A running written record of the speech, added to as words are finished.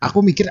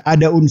Aku mikir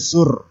ada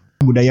unsur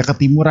budaya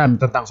ketimuran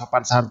tentang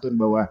sopan santun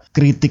bahwa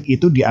kritik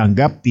itu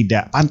dianggap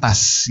tidak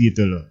pantas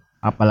gitu loh.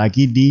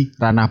 Apalagi di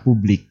ranah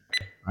publik.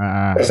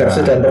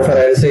 Persepsi dan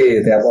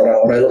preferensi tiap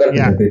orang-orang itu kan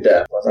beda-beda.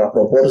 Masalah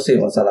proporsi,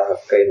 masalah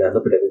keindahan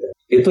itu beda-beda.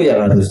 Itu yang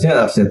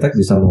harusnya arsitek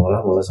bisa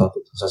mengolah melalui suatu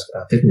proses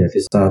kreatif menjadi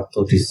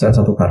satu desain,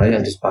 satu karya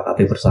yang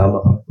disepakati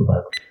bersama.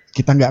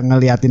 Kita nggak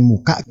ngeliatin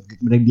muka,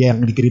 dia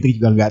yang dikritik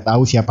juga nggak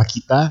tahu siapa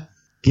kita.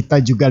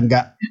 Kita juga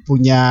nggak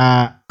punya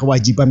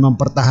kewajiban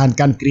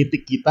mempertahankan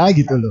kritik kita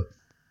gitu loh.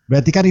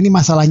 Berarti kan ini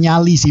masalah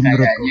nyali sih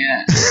menurutku.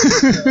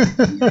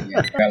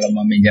 Kalau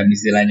meminjam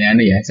istilahnya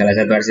ya, salah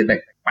satu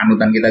arsitek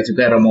panutan kita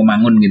juga Romo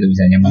Mangun gitu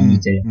misalnya, Mang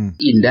Wijaya.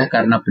 Indah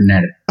karena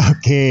benar.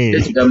 Oke.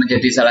 Itu juga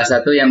menjadi salah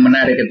satu yang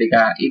menarik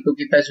ketika itu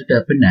kita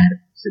sudah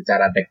benar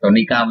secara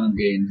tektonika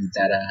mungkin,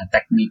 secara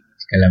teknik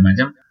segala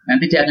macam.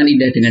 Nanti dia akan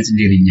indah dengan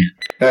sendirinya.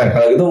 Nah,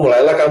 kalau itu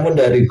mulailah kamu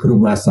dari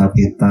grup WhatsApp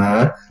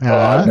kita.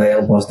 Kalau ada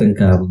yang posting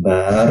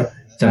gambar,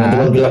 jangan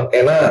cuma bilang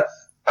enak,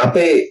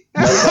 ape,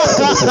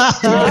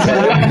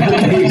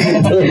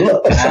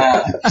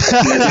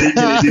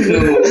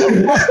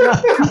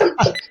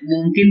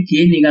 Mungkin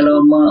gini, kalau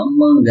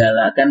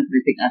menggalakkan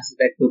kritik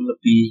arsitektur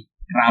lebih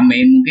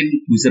rame,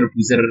 mungkin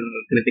buser-buser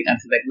kritik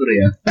arsitektur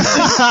ya.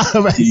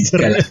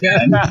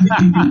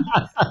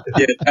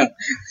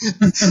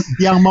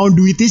 Yang mau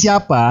duiti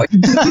siapa?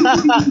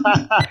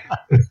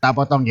 Tak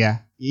potong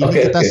ya. Ini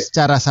kita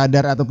secara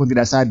sadar ataupun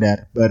tidak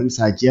sadar baru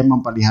saja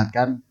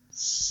memperlihatkan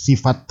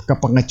sifat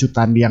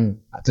kepengecutan yang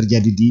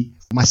terjadi di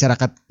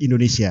masyarakat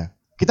Indonesia.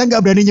 Kita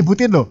nggak berani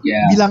nyebutin loh.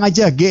 Bilang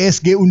aja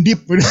GSG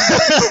Undip.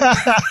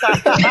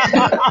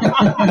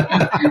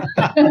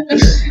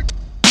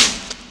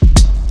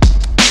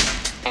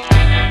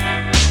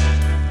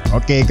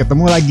 Oke,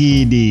 ketemu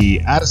lagi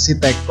di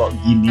Arsitek Kok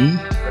Gini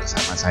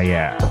bersama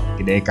saya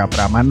Eka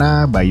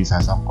Pramana, Bayu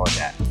Sasongko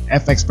dan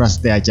FX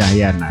Prasetya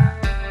Cahyana.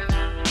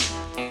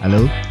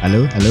 Halo,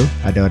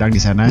 ada orang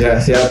di sana? Ya,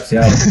 siap.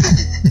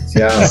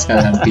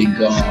 Salam King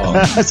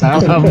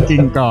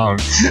Kong.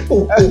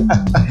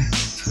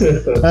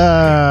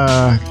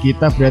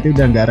 Kita berarti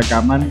udah nggak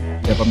rekaman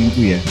berapa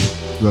minggu ya?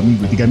 2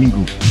 minggu, 3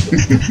 minggu.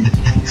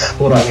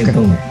 Kurang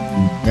hitung.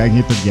 Nggak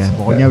ngitung ya,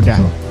 pokoknya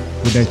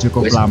udah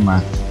cukup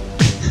lama.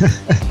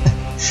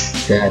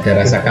 Ada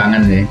rasa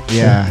kangen nih.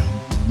 Ya,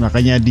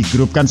 makanya di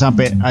grup kan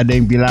sampai ada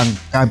yang bilang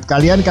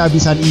kalian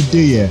kehabisan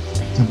ide ya.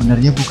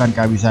 Sebenarnya bukan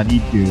kehabisan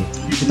ide,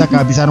 kita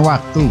kehabisan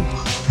waktu.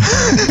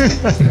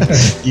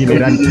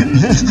 Giliran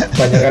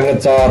kebanyakan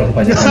ngecor.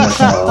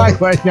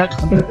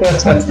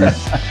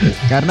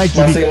 Karena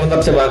masih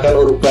menerjemahkan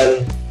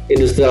urban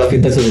industrial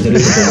vintage sudah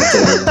jadi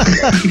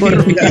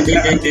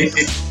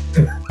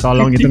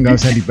tolong itu nggak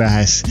usah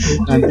dibahas.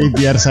 Nanti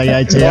biar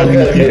saya aja yang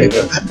mikir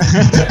itu.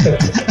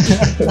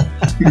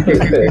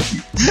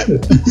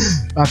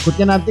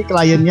 Takutnya nanti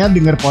kliennya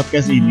denger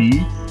podcast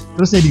ini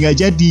terus jadi nggak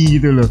jadi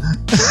gitu loh.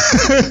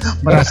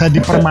 Merasa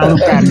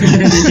dipermalukan.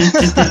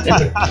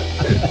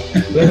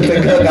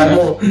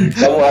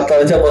 kamu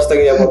atal aja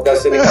postingnya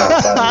podcast ini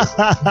kapan?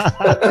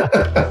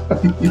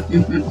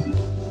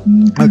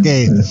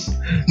 Oke.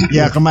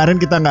 Ya kemarin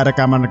kita nggak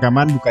rekaman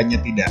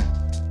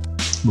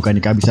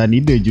bukannya kehabisan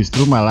ide,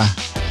 justru malah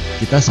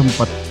kita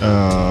sempat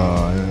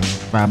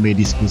rame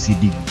diskusi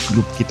di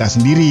grup kita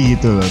sendiri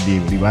gitu loh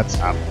di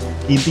WhatsApp.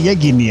 Intinya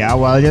gini,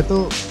 awalnya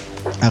tuh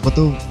aku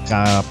tuh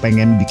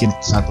pengen bikin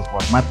satu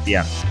format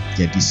yang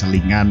jadi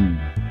selingan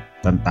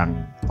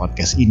tentang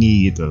podcast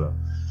ini gitu loh.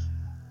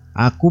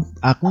 Aku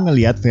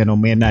ngelihat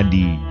fenomena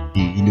di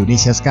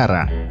Indonesia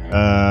sekarang.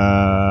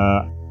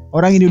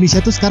 Orang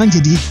Indonesia tuh sekarang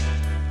jadi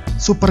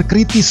super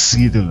kritis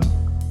gitu loh.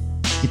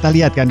 Kita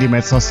lihat kan di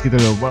medsos gitu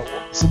loh,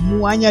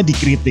 semuanya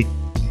dikritik,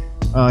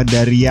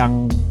 dari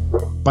yang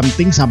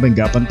penting sampai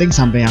nggak penting,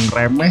 sampai yang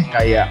remeh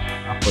kayak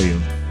apa ya,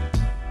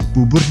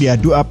 bubur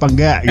diaduk apa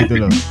enggak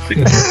gitu loh.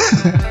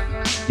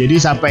 Jadi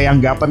sampai yang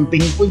nggak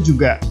penting pun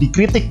juga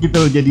dikritik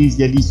gitu loh,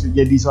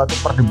 jadi suatu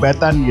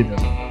perdebatan gitu.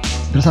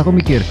 Terus aku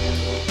mikir,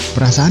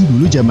 perasaan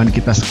dulu zaman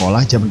kita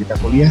sekolah, zaman kita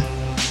kuliah,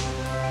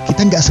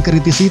 kita nggak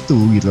sekritis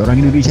itu gitu. Orang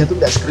Indonesia tuh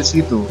nggak sekritis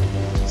itu.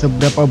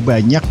 Seberapa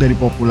banyak dari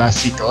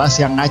populasi kelas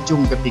yang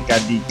ngacung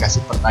ketika dikasih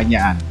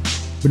pertanyaan?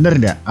 Bener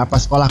nggak? Apa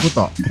sekolahku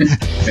toh?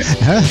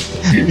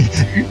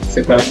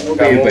 Sekolahmu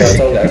kamu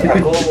ngacung nggak?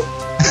 Aku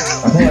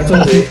ngacung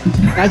sih.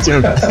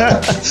 Ngacung.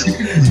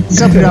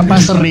 Seberapa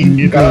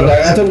sering gitu? Kalau nggak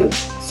ngacung,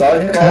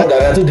 soalnya kalau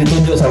nggak ngacung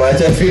ditunjuk sama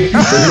aja sih.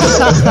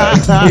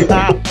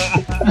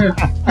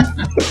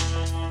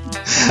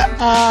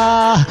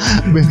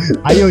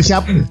 Ayo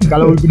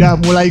kalau udah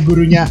mulai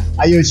gurunya,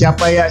 ayo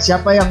siapa yang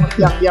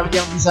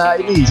bisa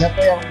ini, siapa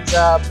yang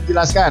bisa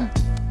menjelaskan?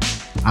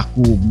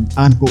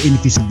 Aku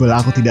invisible,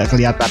 aku tidak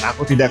kelihatan.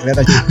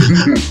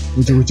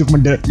 Ujuk-ujuk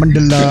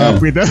mendelap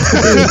gitu.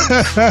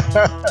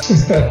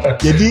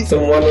 Jadi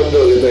semua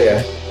nunduk gitu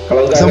ya.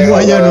 Kalau nggak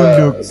semuanya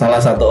nunduk. Salah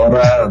satu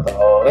orang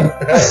atau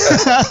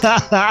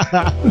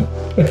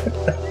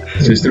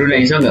Justru nek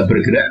iso nggak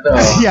bergerak toh.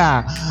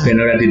 Ya, Ben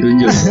ora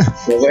ditunjuk.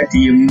 Pokoknya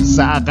diem.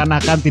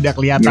 seakan-akan tidak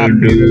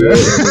kelihatan gitu.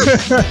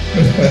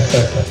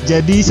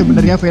 Jadi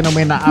sebenarnya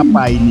fenomena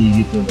apa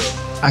ini gitu.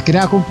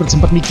 Akhirnya aku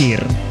sempat mikir,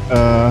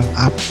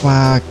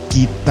 apa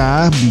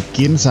kita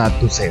bikin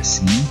satu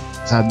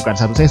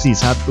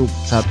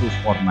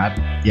format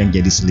yang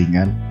jadi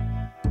selingan.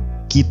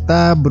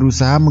 Kita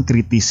berusaha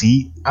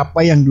mengkritisi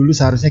apa yang dulu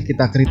seharusnya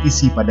kita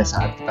kritisi pada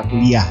saat kita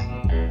kuliah.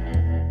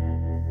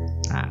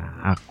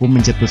 Nah, aku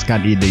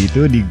mencetuskan ide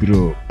itu di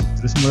grup.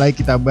 Terus mulai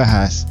kita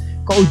bahas.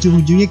 Kok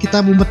ujung-ujungnya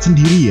kita mumet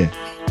sendiri ya?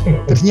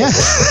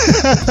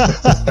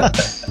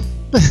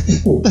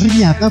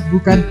 Ternyata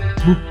bukan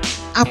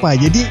apa.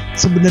 Jadi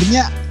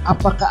sebenarnya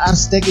apakah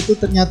arsitek itu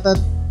ternyata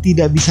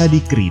tidak bisa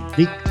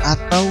dikritik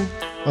atau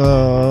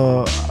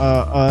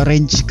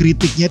range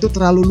kritiknya itu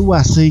terlalu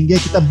luas sehingga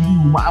kita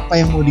bingung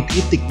apa yang mau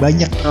dikritik,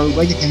 terlalu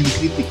banyak yang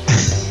dikritik.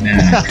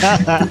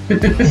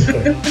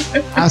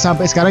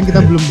 Sampai sekarang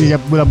kita belum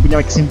punya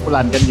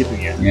kesimpulan kan gitu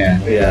ya.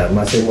 Iya,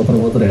 masih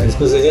muter-muter ya,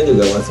 diskusinya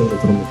juga masih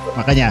muter-muter.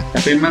 Makanya.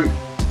 Tapi memang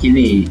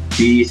gini,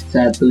 di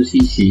satu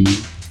sisi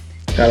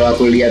kalau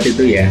aku lihat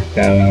itu ya,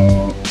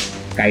 kalau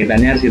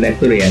kaitannya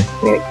arsitektur ya,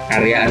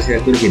 karya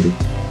arsitektur gitu.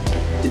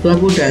 Itu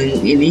aku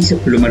ini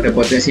sebelum ada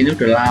podcast ini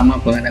udah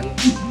lama banget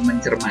aku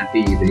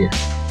mencermati gitu ya.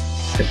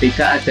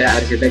 Ketika ada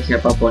arsitek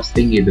siapa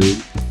posting gitu,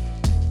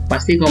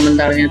 pasti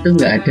komentarnya tuh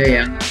nggak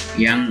ada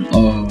yang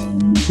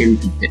mungkin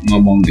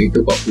ngomong itu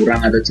kok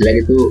kurang atau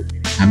jelek, itu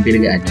hampir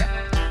nggak ada.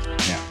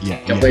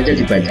 Coba aja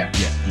dibaca.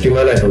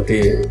 Gimana itu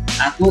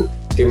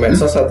di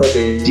medsos atau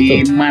di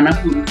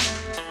manapun,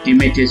 di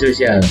media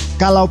sosial.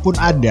 Kalaupun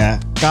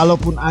ada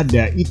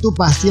itu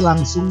pasti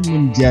langsung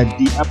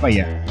menjadi apa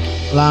ya?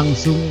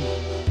 Langsung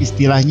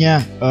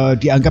istilahnya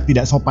dianggap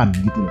tidak sopan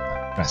gitu loh,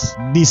 Pras.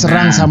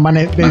 Diserang sama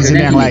netizen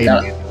yang lain.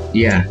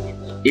 Iya,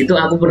 itu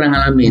aku pernah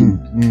ngalamin.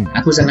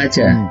 Aku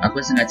sengaja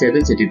itu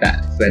jadi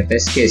tak buat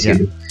test case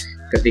gitu.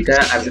 Ketika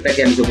arsitek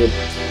yang cukup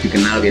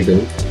dikenal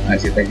gitu,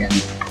 arsitek yang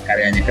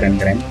karyanya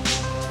keren-keren,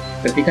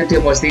 ketika dia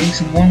posting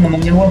semua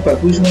ngomongnya wah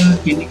bagus, wah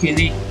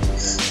gini-gini.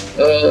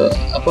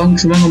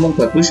 Semua ngomong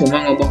bagus,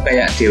 semua ngomong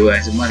kayak dewa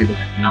semua gitu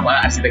kan.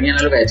 Arsiteknya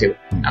lalu kayak dewa.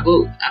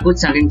 Aku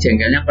saking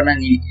jengkelnya pernah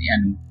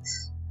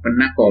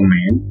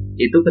komen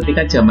itu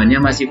ketika zamannya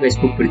masih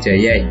Facebook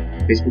berjaya ya.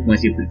 Facebook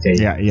masih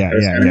berjaya.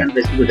 Terus sekarang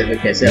Facebook udah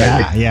bergeser.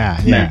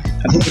 Nah,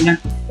 aku pernah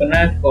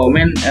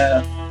komen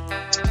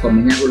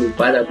komennya aku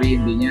lupa, tapi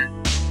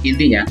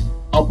intinya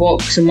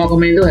semua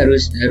komen itu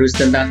harus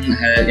tentang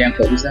hal yang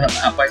bagus,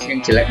 apa sih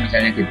yang jelek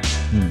misalnya gitu.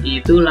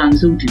 Itu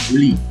langsung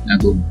dibully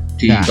aku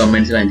di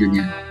komen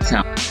selanjutnya.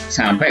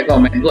 Sampai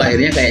komenku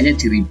akhirnya kayaknya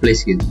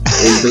di-replace gitu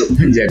untuk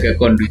menjaga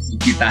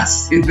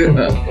kondusivitas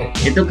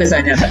itu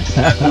kesannya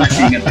aku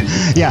masih ingat.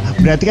 Ya,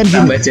 berarti kan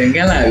tambah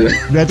jengkel lah.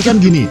 Berarti kan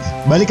gini,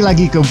 balik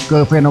lagi ke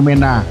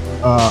fenomena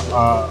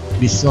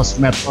di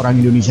sosmed orang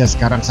Indonesia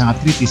sekarang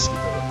sangat kritis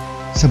gitu.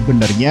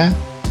 Sebenarnya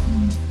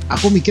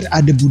aku mikir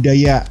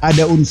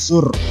ada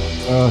unsur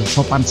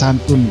sopan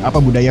santun,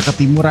 budaya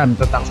ketimuran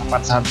tentang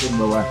sopan santun,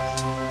 bahwa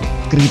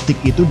kritik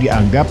itu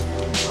dianggap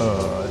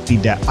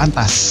tidak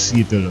pantas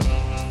gitu loh,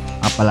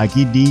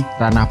 apalagi di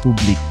ranah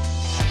publik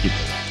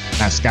gitu.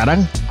 Nah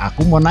sekarang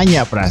aku mau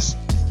nanya, Pras,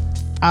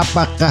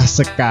 apakah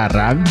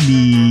sekarang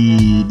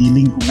di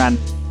lingkungan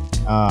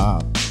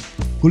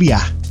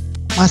kuliah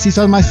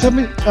mahasiswa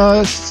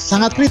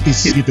sangat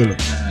kritis gitu loh?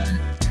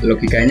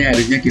 Logikanya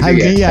harusnya gitu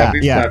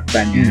tapi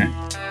faktanya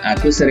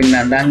aku sering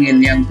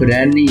nantangin yang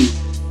berani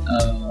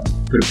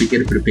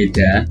berpikir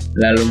berbeda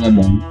lalu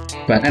ngomong,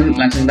 bahkan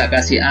langsung tak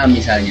kasih A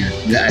misalnya,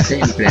 nggak ada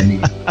yang berani.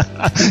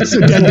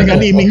 Sudah dengan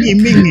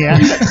iming-iming ya.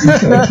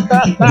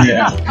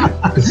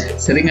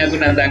 Sering aku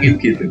nantangin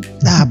gitu.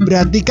 Nah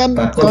berarti kan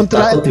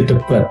takut di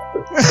debat.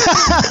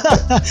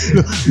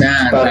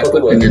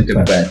 Takut dengan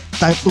debat.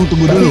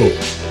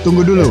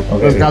 Tunggu dulu.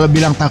 Okay. Kalau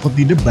bilang takut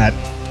di debat,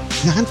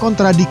 ya kan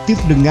kontradiktif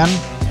dengan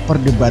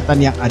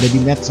perdebatan yang ada di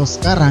medsos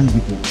sekarang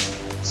gitu.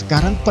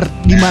 Sekarang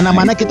di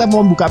mana-mana kita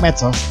mau buka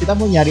medsos, kita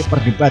mau nyari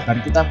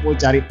perdebatan, kita mau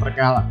cari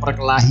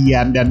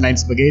perkelahian dan lain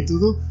sebagainya, itu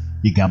tuh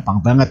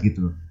gampang banget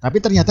gitu loh.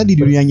 Tapi ternyata di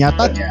dunia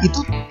nyata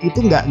itu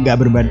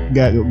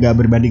nggak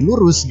berbanding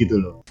lurus gitu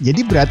loh.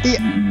 Jadi berarti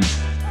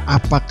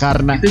apa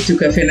karena itu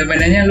juga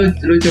fenomenanya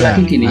lucu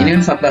lagi gini. Ini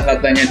kan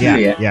fakta-faktanya dulu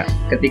ya.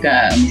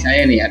 Ketika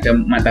misalnya nih ada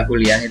mata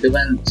kuliah itu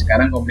kan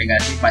sekarang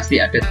komunikasi pasti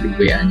ada grup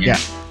WA-nya.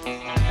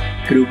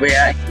 Grup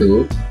WA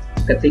itu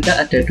ketika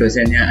ada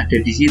dosennya ada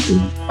di situ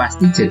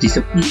pasti jadi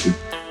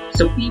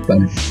sepi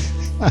banget.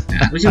 Nah,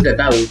 aku sih udah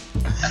tahu.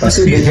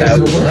 Pasti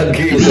tahu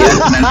lagi.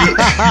 Nanti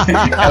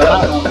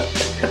kalau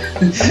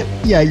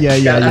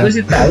aku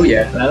sih tahu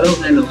ya.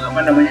 Lalu apa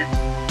namanya?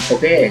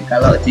 Oke,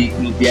 kalau di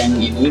grup yang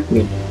ini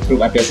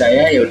grup ada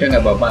saya ya udah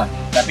nggak apa-apa.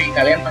 Tapi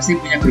kalian pasti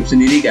punya grup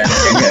sendiri kan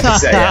yang nggak ada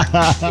saya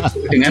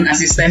dengan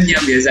asistennya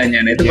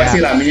biasanya. Nah itu pasti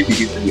ramenya di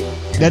situ.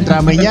 Dan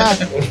ramenya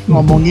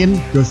ngomongin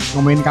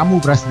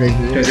kamu, Pras.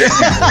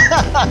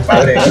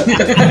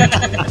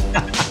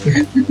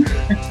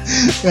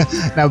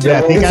 Nah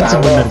berarti kan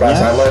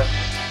sebenarnya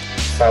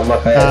Sama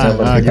kayak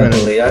zaman kita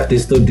kuliah di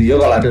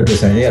studio, kalau ada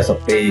dosennya ya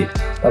sepi.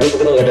 Tapi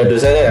kalau nggak ada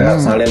dosennya ya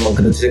saling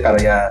mengkritisi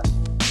karya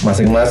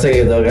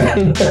masing-masing gitu kan.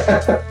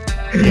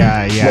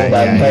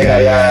 Membantai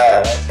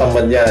kayak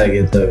temennya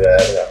gitu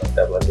kan, nggak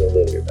zaman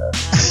dulu gitu.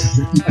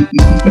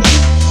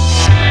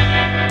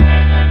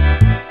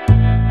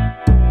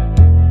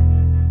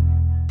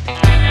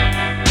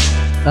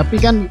 Tapi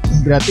kan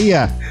berarti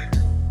ya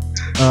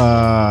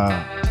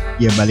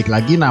balik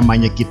lagi,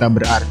 namanya kita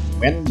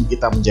berargumen,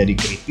 kita menjadi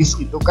kritis,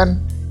 itu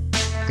kan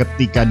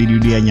ketika di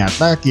dunia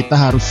nyata kita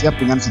harus siap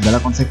dengan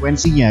segala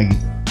konsekuensinya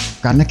gitu.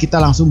 Karena kita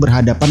langsung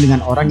berhadapan dengan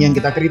orang yang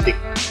kita kritik.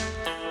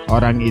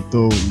 Orang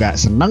itu nggak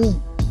seneng,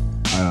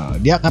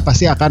 dia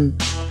pasti akan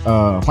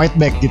fight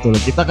back gitu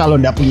loh. Kita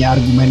kalau nggak punya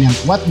argumen yang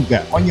kuat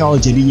juga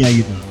konyol jadinya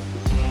gitu.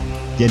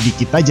 Jadi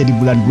kita jadi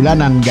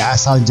bulan-bulanan, nggak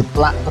asal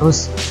jeplak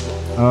terus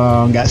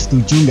nggak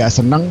setuju, nggak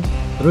seneng,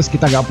 terus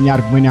kita nggak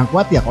punya argumen yang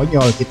kuat, ya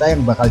konyol, kita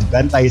yang bakal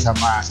dibantai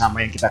sama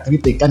yang kita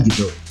kritik kan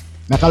gitu.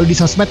 Nah kalau di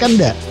sosmed kan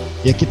enggak,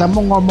 ya kita mau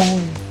ngomong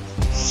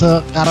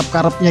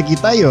sekarep-karepnya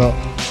kita, yo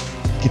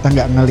kita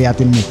nggak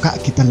ngeliatin muka,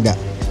 kita nggak,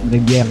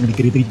 dia yang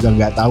dikritik juga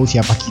nggak tahu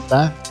siapa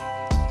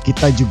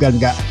kita juga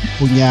nggak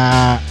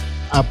punya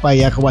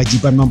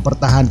kewajiban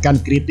mempertahankan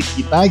kritik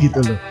kita gitu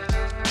loh.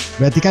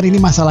 Berarti kan ini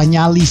masalah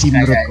nyali sih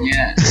menurutku.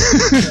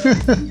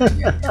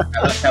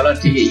 Kalau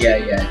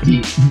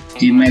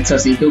di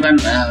medsos itu kan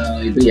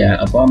itu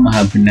ya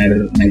maha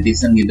benar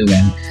netizen gitu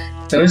kan.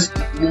 Terus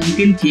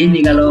mungkin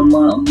gini, kalau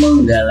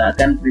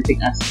menggalakkan kritik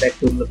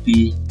arsitektur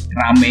lebih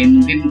rame,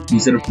 mungkin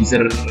user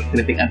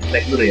kritik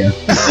arsitektur ya.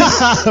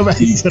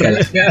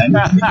 Digalakkan.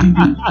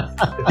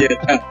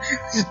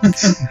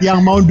 Yang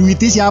mau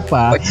duitnya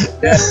siapa?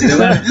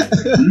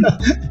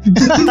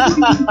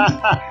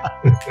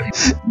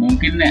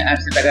 Mungkin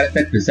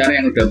arsitek besar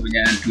yang udah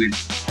punya duit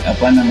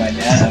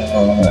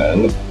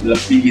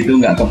lebih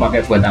gitu, nggak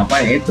kepake buat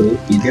apa ya, itu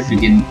dia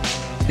bikin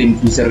tim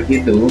user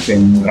gitu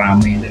dan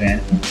rame itu kan.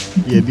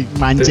 Jadi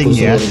mancing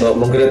ya.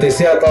 Untuk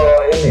mengkritisi atau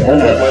ini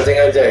buat mancing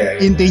aja ya.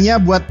 Intinya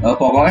buat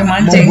pokoknya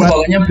mancing,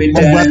 pokoknya beda,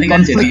 membuat kan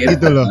konflik jadi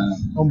gitu loh.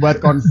 Membuat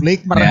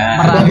konflik,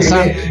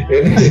 merangsang.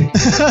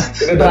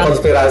 Ini udah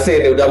konspirasi,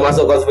 ini udah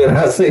masuk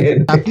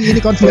konspirasi. Tapi ini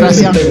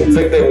konspirasi yang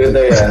fiktif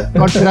gitu ya.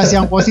 Konspirasi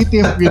yang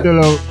positif gitu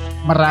loh.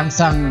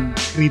 Merangsang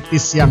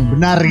kritis yang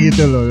benar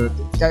gitu loh.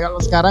 Kayak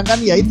kalau sekarang kan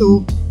ya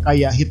itu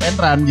kayak hit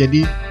and run,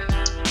 jadi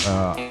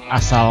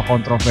asal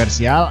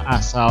kontroversial,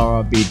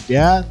 asal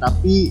beda,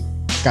 tapi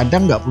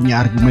kadang nggak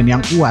punya argumen yang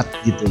kuat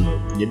gitu loh.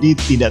 Jadi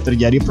tidak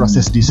terjadi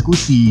proses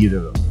diskusi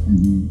gitu loh.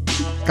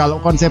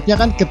 Kalau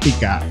konsepnya kan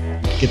ketika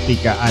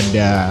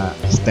ada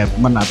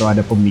statement atau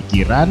ada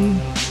pemikiran,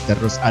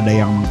 terus ada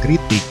yang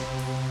mengkritik,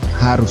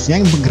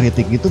 harusnya yang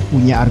mengkritik itu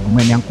punya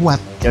argumen yang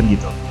kuat kan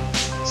gitu.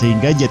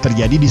 Sehingga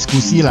terjadi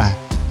diskusi lah.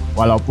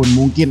 Walaupun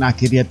mungkin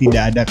akhirnya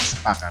tidak ada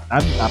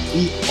kesepakatan,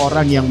 tapi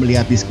orang yang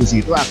melihat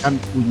diskusi itu akan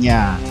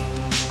punya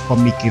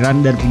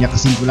pemikiran dan punya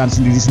kesimpulan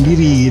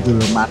sendiri-sendiri gitu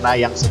loh. Mana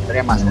yang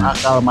sebenarnya masuk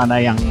akal, mana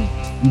yang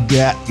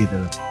enggak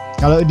gitu loh.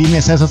 Kalau di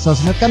media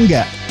sosmed kan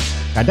enggak.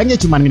 Kadang ya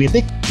cuma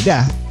ngeritik,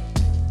 udah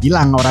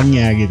hilang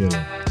orangnya gitu loh.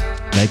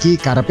 Lagi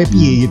karepe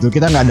piye gitu.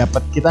 Kita nggak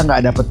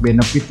dapat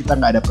benefit, kita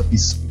nggak dapat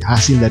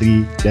hasil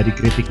dari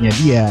kritiknya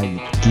dia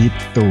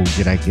gitu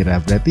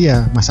kira-kira. Berarti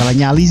ya masalah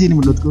nyali sih ini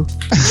menurutku.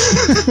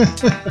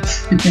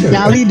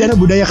 Nyali dan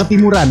budaya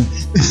ketimuran.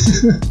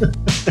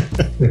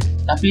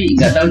 Tapi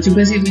nggak tahu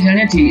juga sih,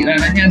 misalnya di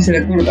ranahnya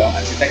arsitektur atau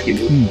arsitek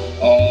gitu.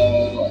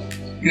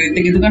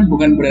 Kritik itu kan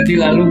bukan berarti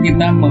lalu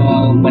kita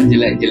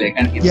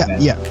menjelek-jelekan gitu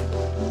kan. Iya.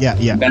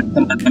 Bukan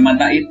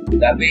semata-mata itu,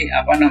 tapi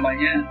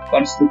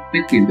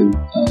konstruktif gitu,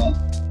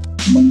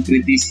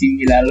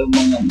 mengkritisi lalu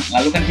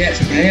kan kayak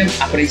sebenarnya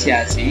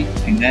apresiasi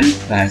dengan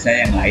bahasa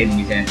yang lain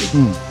misalnya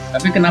gitu.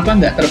 Tapi kenapa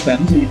nggak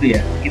terbangun gitu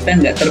ya? Kita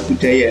nggak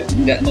terbudaya,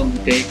 nggak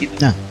membudaya gitu.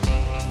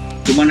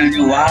 Cuman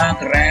hanya wah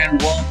keren,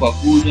 wah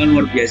bagus,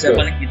 luar biasa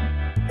paling gitu.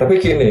 Tapi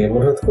gini,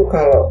 menurutku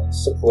kalau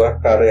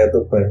sebuah karya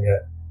itu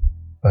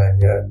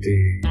banyak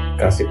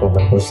dikasih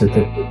komen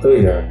positif itu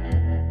ya,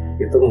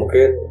 itu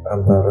mungkin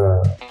antara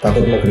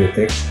takut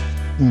mengkritik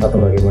atau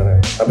bagaimana.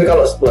 Tapi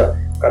kalau sebuah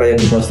karya yang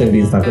diposting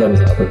di Instagram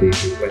atau di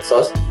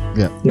medsos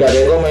nggak ada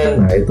yang komen,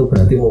 nah itu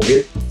berarti mungkin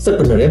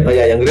sebenarnya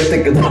banyak yang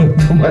kritik gitu,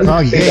 cuman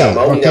tidak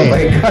mau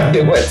menyampaikan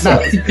di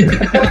medsos.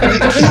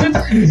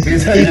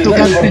 Bisa itu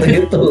kan seperti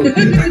itu.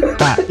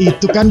 Nah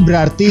itu kan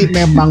berarti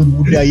memang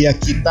budaya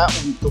kita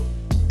untuk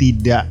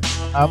tidak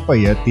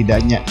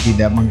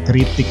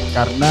mengkritik,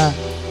 karena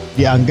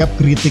dianggap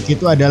kritik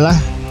itu adalah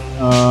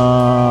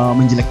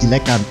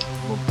menjelek-jelekan,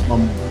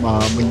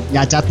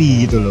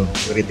 menyacati gitu loh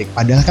kritik.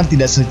 Padahal kan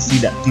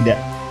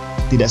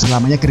tidak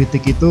selamanya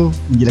kritik itu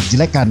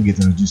menjelek-jelekan gitu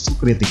loh. Justru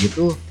kritik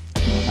itu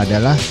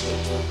adalah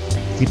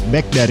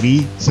feedback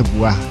dari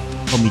sebuah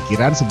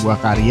pemikiran, sebuah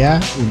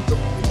karya untuk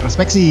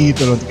introspeksi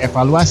gitu loh, untuk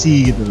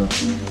evaluasi gitu loh.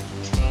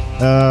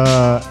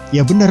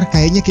 Ya benar,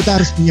 kayaknya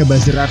kita harus punya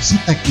buzzer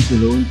arsitek gitu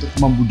loh untuk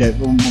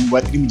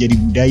membuat ini menjadi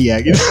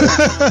budaya gitu.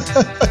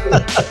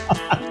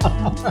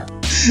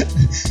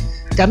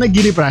 Karena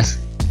gini Pras,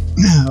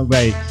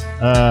 baik,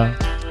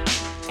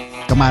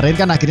 kemarin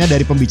kan akhirnya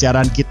dari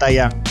pembicaraan kita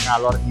yang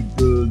ngalor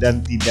ngidul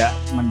dan tidak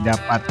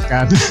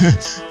mendapatkan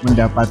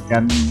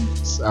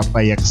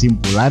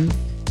kesimpulan,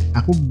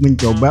 aku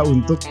mencoba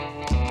untuk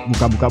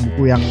buka-buka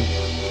buku yang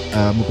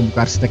buku-buku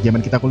arsitek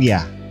zaman kita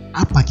kuliah.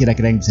 Apa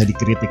kira-kira yang bisa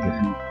dikritik gitu?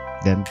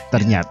 Dan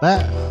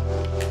ternyata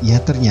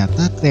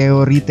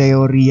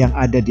teori-teori yang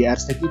ada di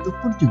arsitek itu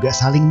pun juga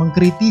saling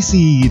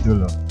mengkritisi gitu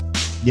loh.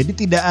 Jadi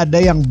tidak ada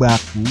yang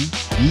baku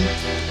di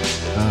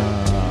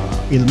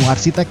ilmu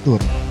arsitektur.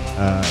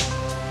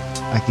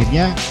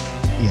 Akhirnya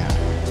ya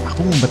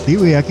aku ngumpet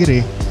dewe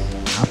akhirnya.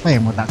 Apa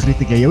yang mau tak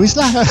kritik ya wis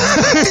lah.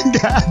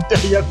 Nggak ada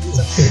yang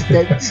bisa.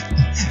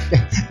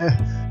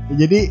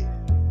 Jadi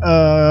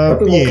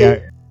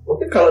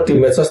mungkin kalau di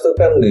medsos itu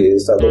kan di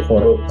satu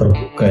forum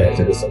terbuka ya,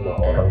 jadi semua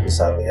orang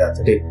bisa lihat.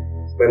 Jadi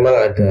memang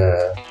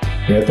ada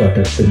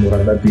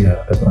timuran tadi ya,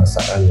 ada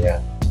perasaan ya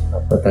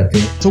apa tadi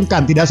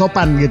sungkan, tidak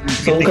sopan gitu.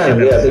 Sungkan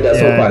ya, tidak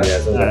sopan ya,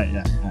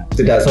 sungkan.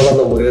 Tidak sopan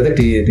untuk mengkritik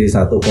di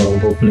satu forum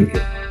publik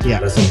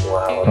ya. Karena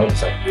semua orang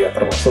bisa lihat,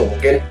 termasuk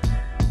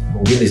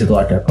mungkin di situ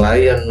ada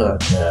klien,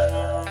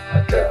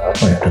 ada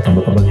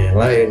teman-temannya yang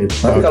lain gitu.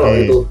 Tapi kalau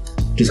itu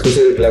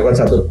diskusi dilakukan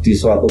di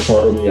suatu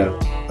forum yang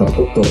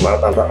tertutup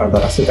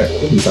antara arsitek,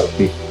 itu bisa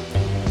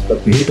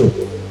lebih hidup.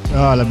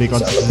 Oh, lebih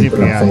konsumsif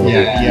ya.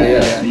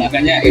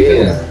 Makanya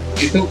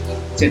itu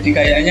jadi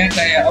kayaknya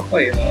kayak apa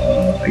ya?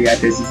 Ya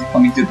ada sisi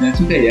pengejutnya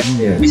juga ya.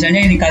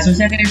 Misalnya ini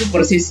kasusnya kan itu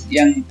persis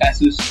yang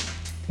kasus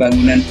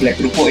bangunan Black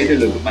Ruko itu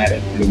loh kemarin,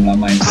 belum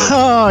lama itu.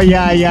 Oh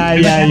ya.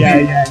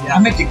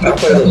 Kami di grup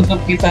tertutup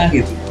kita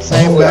gitu.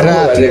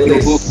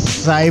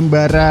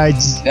 Sayembara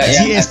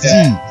GSG.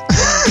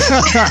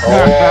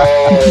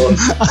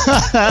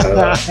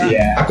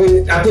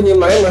 Aku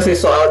nyimain masih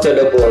soal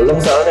janda bolong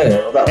soalnya ya,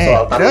 enggak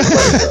soal tanah.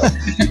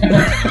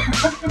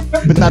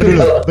 Bentar.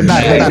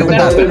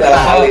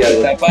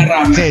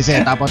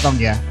 Saya tak potong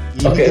ya.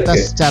 Ini kita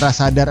secara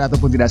sadar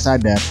ataupun tidak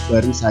sadar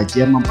baru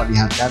saja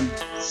memperlihatkan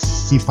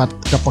sifat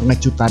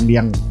kepengecutan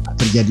yang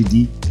terjadi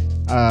di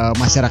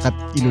masyarakat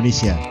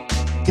Indonesia.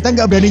 Kita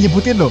nggak berani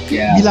nyebutin loh,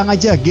 bilang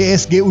aja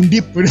GSG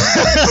Undip.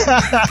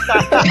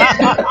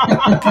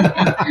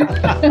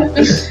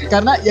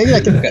 Karena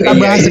ya kita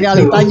bahas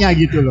realitanya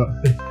gitu loh,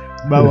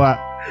 bahwa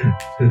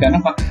karena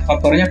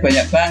faktornya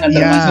banyak banget,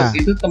 termasuk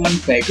itu teman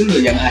baikku loh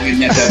yang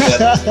akhirnya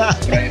dapat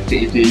proyek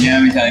idenya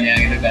misalnya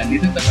gitu kan,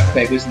 itu teman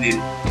baikku sendiri.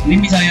 Ini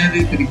misalnya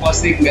di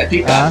posting nggak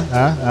tika,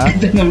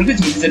 kita juga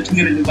bisa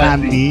denger itu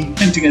pasti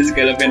dengan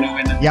segala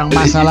fenomena. Yang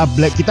masalah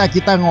black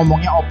kita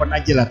ngomongnya open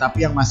aja lah,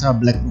 tapi yang masalah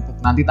black rupuk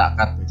nanti tak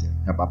cut aja.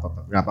 Gak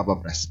apa-apa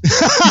Pres.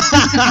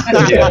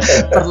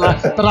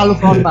 Terlalu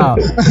frontal.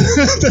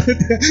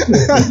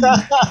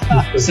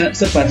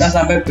 Sebatas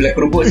sampai black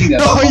rupuk sih gak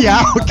apa-apa. Oh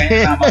ya,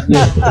 oke.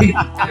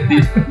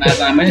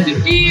 Namanya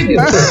dikit.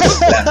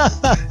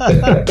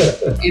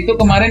 Itu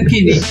kemarin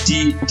gini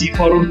di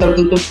forum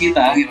tertutup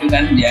kita gitu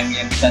kan, yang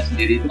kita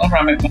sendiri itu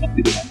kan ramai banget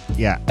gitu kan.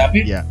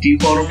 Tapi di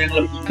forum yang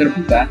lebih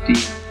terbuka, di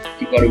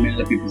forum yang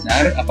lebih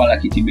besar,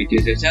 apalagi di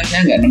media sosial,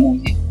 saya nggak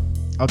nemu sih.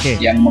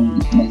 Yang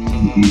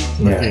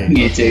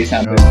mengejek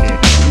sampai.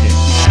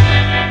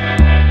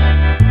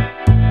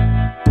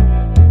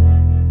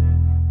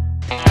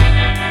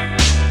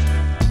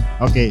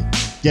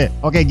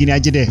 Oke, gini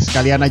aja deh,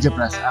 sekalian aja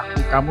Pras.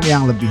 Kamu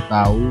yang lebih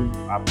tahu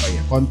apa ya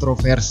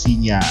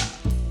kontroversinya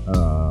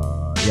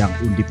yang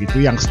Undip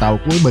itu, yang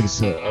setauku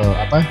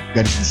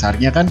garis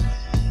besarnya kan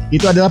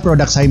itu adalah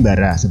produk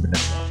sayembara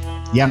sebenarnya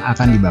yang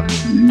akan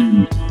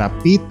dibangun.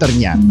 Tapi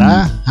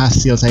ternyata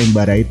hasil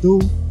sayembara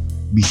itu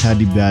bisa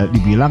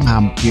dibilang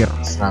hampir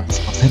 100%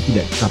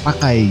 tidak kita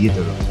pakai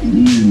gitu loh.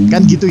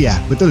 Kan gitu ya,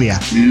 betul ya?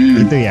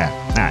 Gitu ya.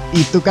 Nah,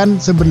 itu kan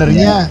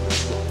sebenarnya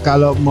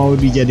kalau mau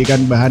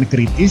dijadikan bahan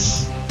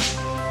kritis,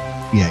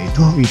 ya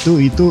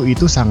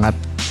itu sangat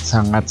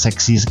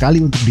seksi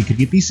sekali untuk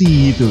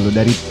dikritisi gitu loh.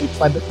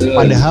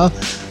 Padahal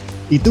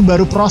itu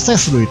baru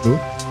proses loh, itu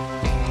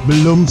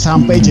belum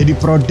sampai jadi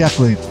produk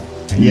loh itu.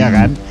 Iya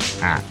kan?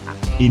 Nah,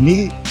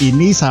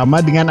 ini sama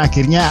dengan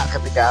akhirnya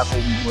ketika aku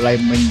mulai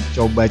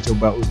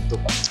mencoba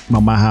untuk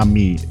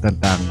memahami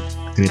tentang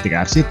kritik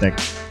arsitek,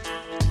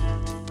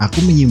 aku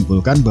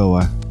menyimpulkan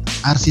bahwa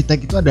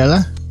arsitek itu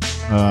adalah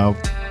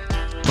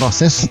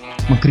proses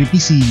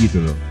mengkritisi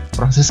gitu loh,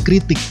 proses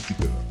kritik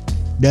gitu loh.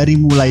 Dari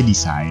mulai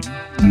desain,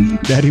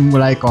 dari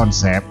mulai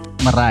konsep,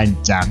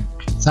 merancang,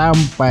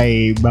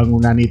 sampai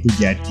bangunan itu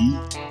jadi,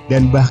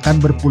 dan bahkan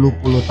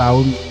berpuluh-puluh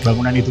tahun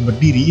bangunan itu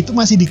berdiri, itu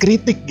masih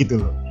dikritik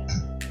gitu loh.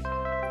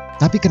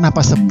 Tapi kenapa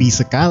sepi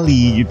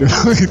sekali gitu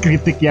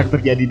kritik yang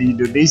terjadi di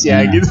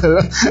Indonesia gitu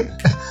loh.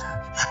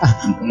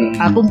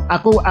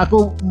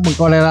 Aku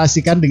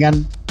mengkorelasikan dengan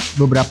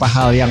beberapa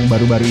hal yang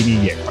baru-baru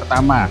ini ya.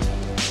 Pertama,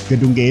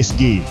 gedung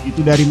GSG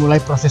itu dari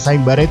mulai proses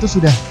sayembara itu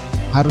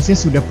harusnya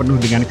sudah penuh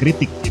dengan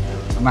kritik gitu.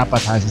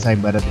 Kenapa hasil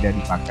sayembara tidak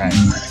dipakai?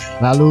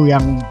 Lalu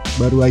yang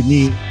baru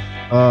ini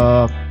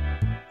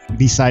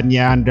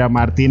desainnya Andra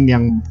Martin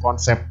yang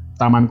konsep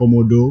Taman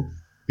Komodo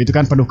itu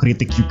kan penuh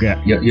kritik juga.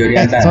 Yori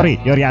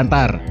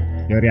Antar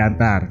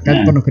kan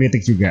penuh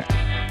kritik juga.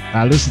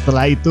 Lalu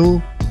setelah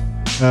itu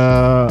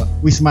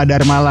Wisma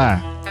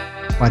Dharma.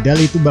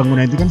 Padahal itu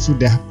bangunan itu kan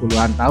sudah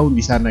puluhan tahun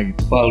di sana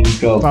gitu. Paul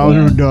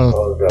Rudolph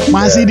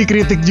masih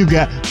dikritik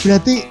juga.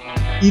 Berarti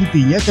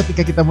intinya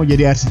ketika kita mau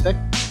jadi arsitek,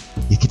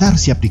 ya kita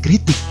harus siap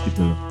dikritik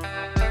gitu loh.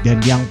 Dan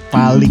yang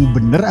paling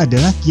benar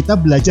adalah kita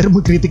belajar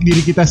mengkritik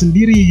diri kita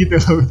sendiri gitu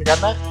loh.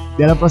 Karena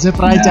dalam proses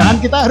perancangan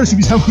kita harus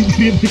bisa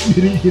mengkritik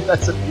diri kita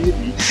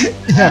sendiri.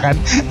 Ya kan?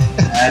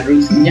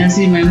 Harusnya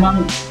sih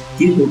memang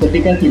gitu.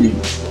 Ketika gini,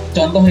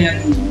 contoh yang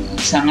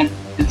sangat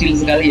kecil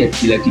sekali ya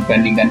bila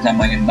dibandingkan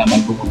sama yang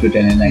Taman Komodo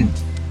dan lain-lain.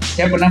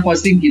 Saya pernah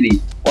posting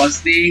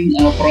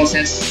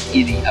proses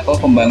ini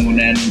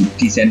pembangunan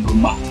desain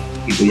rumah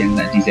gitu yang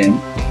tak desain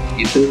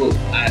itu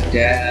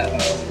ada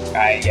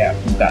kayak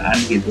bukaan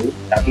gitu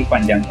tapi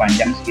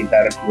panjang-panjang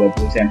sekitar 20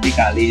 cm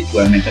kali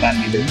 2 meteran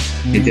gitu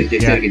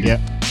jejer-jejer gitu.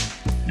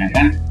 Nah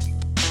kan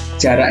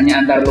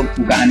jaraknya antar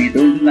bukaan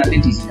itu nanti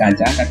diisi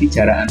kaca, tapi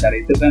jarak antar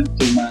itu kan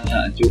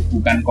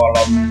bukan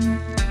kolom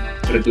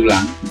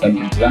bukan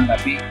bertulang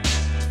tapi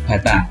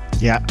bata.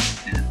 Ya.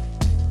 Nah,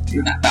 itu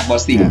tak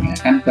posting ya.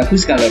 Kan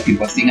bagus kalau di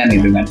postingan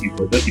itu kan, di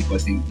foto di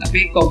posting.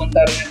 Tapi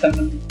komentarnya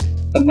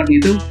teman-teman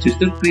itu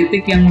justru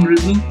kritik yang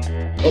menurut lu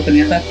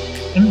ternyata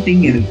penting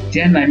gitu.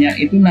 Dia nanya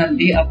itu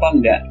nanti apa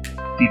enggak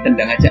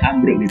ditendang aja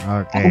ambruk gitu.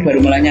 Aku baru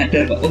mulai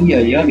nyadar oh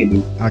iya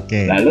gitu.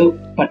 Lalu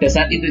pada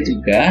saat itu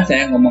juga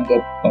saya ngomong ke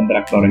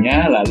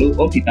kontraktornya, lalu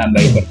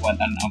ditambahi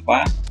perkuatan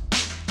apa,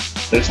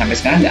 terus sampai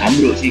sekarang nggak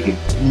ambruk sih gitu.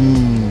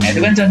 Nah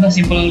itu kan contoh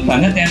simpel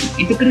banget yang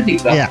itu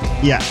kritik Pak.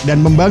 Iya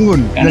dan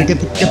membangun. Dan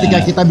ketika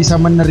kita bisa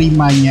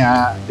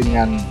menerimanya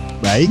dengan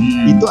baik,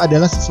 itu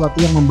adalah sesuatu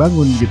yang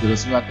membangun gitu loh,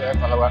 sesuatu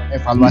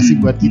evaluasi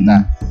buat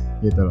kita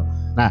gitu loh.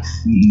 Nah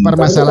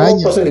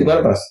permasalahannya posting di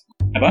mana Mas?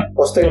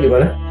 Posting di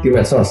mana? Di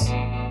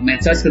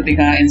medsos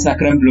ketika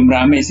Instagram belum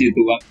rame sih itu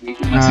waktu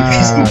itu masih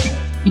Facebook.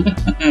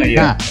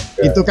 Nah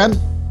itu kan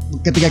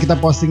ketika kita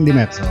posting di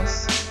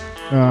medsos,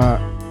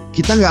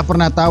 kita nggak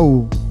pernah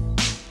tahu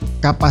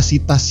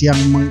kapasitas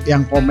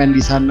yang komen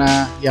di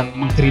sana, yang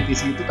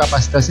mengkritisi itu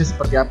kapasitasnya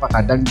seperti apa.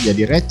 Kadang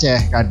jadi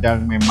receh,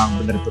 kadang memang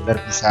benar-benar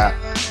bisa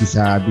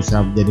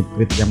menjadi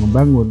kritik yang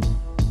membangun.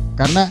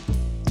 Karena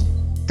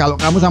kalau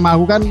kamu sama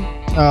aku kan,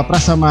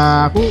 Pras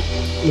sama aku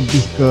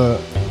lebih ke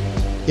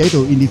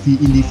yaitu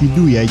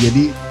individu ya.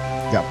 Jadi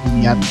nggak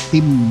punya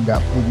tim, nggak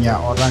punya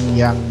orang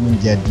yang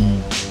menjadi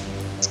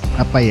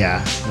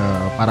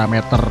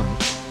parameter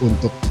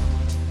untuk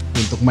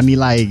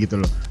menilai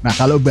gitu loh. Nah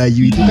kalau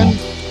Bayu itu kan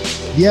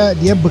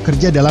dia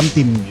bekerja dalam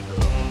tim gitu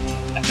loh.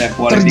 Ada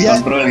quality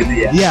control gitu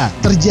ya. Iya,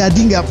 terjadi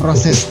nggak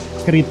proses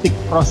kritik,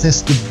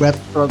 proses debat,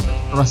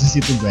 proses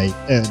itu baik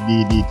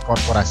di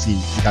korporasi,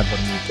 di kantor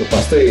itu?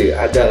 Pasti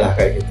ada lah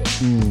kayak gitu.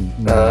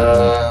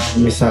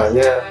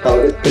 Misalnya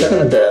kalau kita kan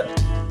ada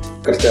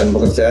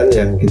pekerjaan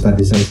yang kita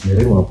desain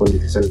sendiri maupun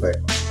didesain by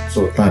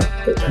konsultan.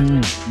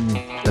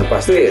 Nah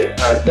pasti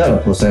ada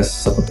proses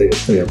seperti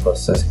itu ya,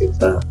 proses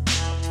kita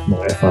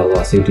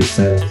mengevaluasi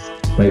desain,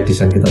 baik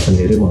desain kita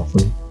sendiri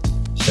maupun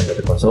desain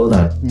dari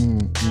konsultan.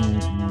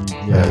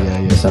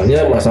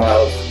 Misalnya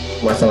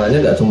masalahnya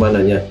nggak cuma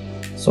hanya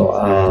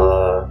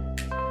soal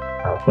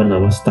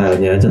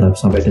stylenya aja, tapi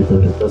sampai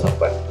detail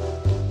sampai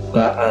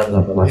bukaan,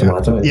 sampai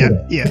macam-macam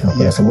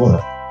itu semua.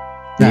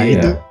 Nah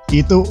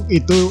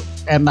itu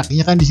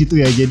enaknya kan di situ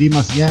ya. Jadi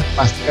maksudnya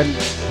pasti kan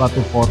suatu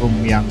forum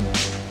yang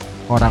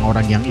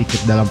orang-orang yang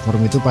ikut dalam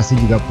forum itu pasti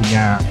juga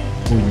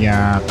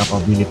punya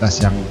kapabilitas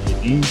yang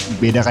ini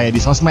beda kayak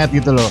di sosmed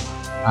gitu loh.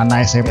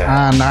 Anak SMA,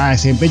 anak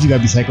SMP juga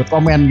bisa ikut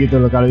komen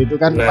gitu loh. Kalau itu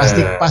kan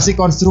pasti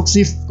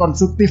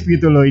konstruktif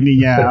gitu loh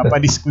ininya,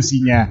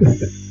 diskusinya.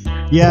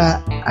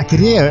 Ya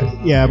akhirnya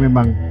ya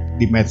memang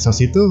di medsos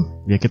itu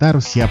ya kita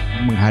harus siap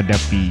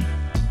menghadapi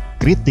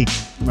kritik.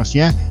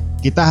 Maksudnya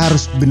kita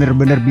harus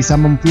benar-benar bisa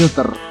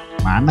memfilter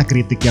mana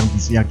kritik yang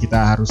kita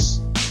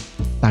harus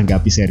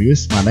tanggapi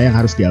serius, mana yang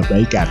harus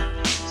diabaikan.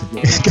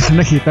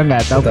 Karena kita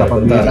nggak tahu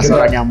kapabilitas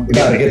orang yang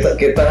mengkritik.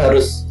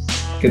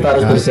 Kita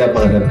harus bersiap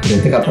menghadapi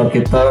kritik, atau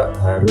kita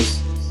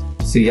harus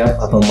siap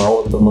atau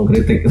mau untuk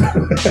mengkritik.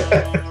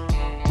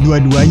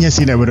 Dua-duanya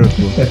sih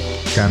menurutku.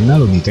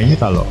 Karena logikanya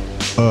kalau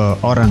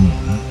orang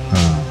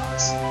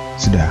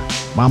sudah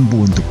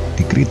mampu untuk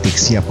dikritik,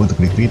 siap untuk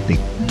dikritik,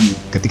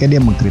 ketika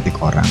dia mengkritik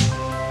orang,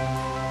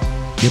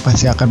 dia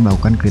pasti akan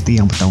melakukan kritik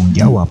yang bertanggung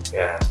jawab.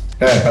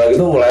 Kalau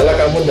gitu mulailah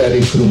kamu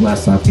dari grup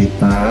masa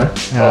kita.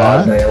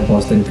 Kalau ada yang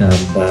posting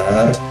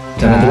gambar,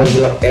 jangan cuma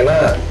bilang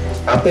enak,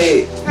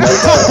 ape,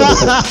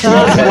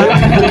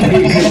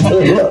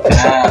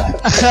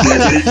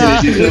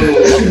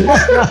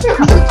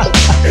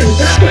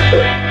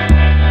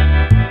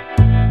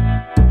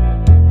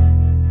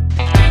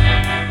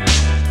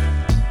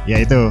 ya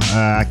itu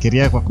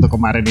akhirnya waktu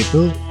kemarin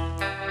itu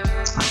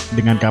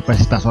dengan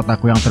kapasitas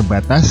otakku yang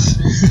terbatas,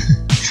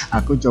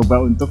 aku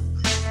coba untuk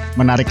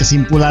menarik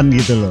kesimpulan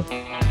gitu loh,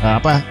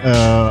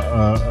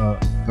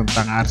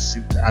 tentang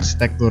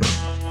arsitektur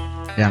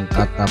yang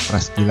kata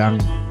Pras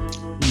bilang,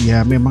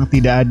 ya memang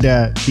tidak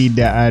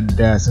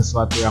ada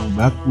sesuatu yang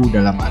baku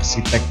dalam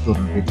arsitektur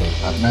gitu.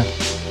 Karena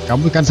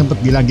kamu kan sempat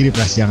bilang gini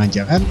Pras,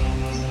 jangan-jangan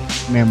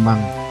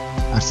memang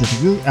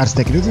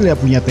arsitek itu tidak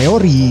punya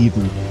teori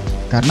gitu,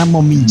 karena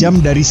meminjam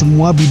dari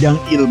semua bidang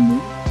ilmu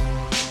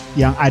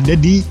yang ada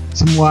di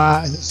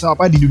semua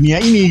di dunia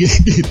ini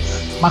gitu.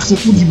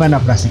 Maksudku gimana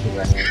Pras itu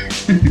Pras?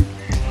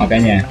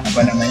 Makanya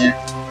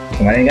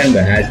kemarin kan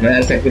bahas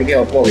arsitektur ke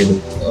opo gitu.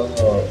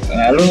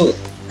 Lalu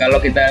kalau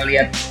kita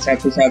lihat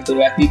satu-satu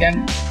lagi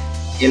kan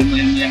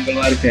ilmu-ilmu yang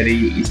keluar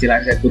dari istilah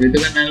arsitektur itu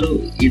kan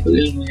lalu itu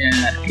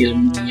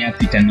ilmunya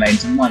bidang lain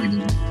semua gitu.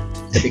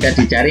 Ketika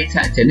dicari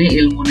saja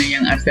nih ilmunya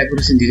yang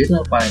arsitektur sendiri itu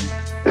apa?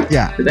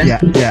 Ya.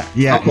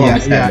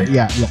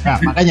 Nah,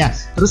 makanya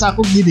terus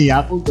aku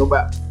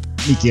coba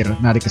mikir,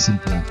 narik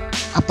kesimpulan.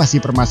 Apa sih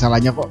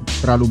permasalahannya kok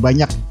terlalu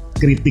banyak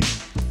kritik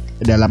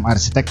dalam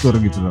arsitektur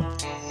gitu loh.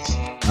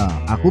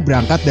 Nah, aku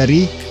berangkat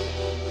dari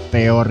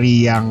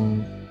teori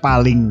yang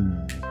paling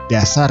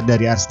dasar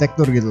dari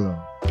arsitektur gitu loh.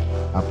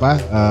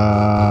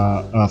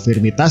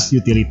 Firmitas,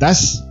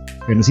 utilitas,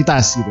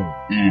 venusitas gitu.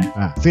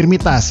 Nah,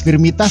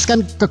 firmitas kan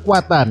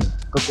kekuatan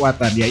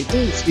ya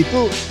itu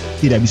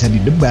tidak bisa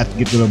didebat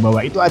gitu loh,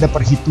 bahwa itu ada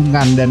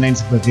perhitungan dan lain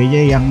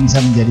sebagainya yang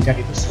bisa menjadikan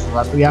itu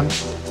sesuatu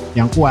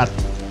yang kuat,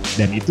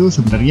 dan itu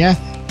sebenarnya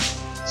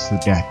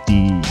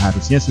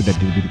harusnya sudah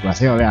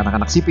dikuasai oleh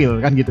anak-anak sipil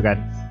kan gitu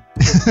kan.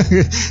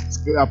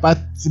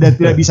 Sudah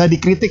tidak bisa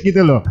dikritik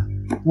gitu loh,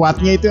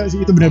 kuatnya itu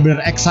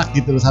benar-benar eksak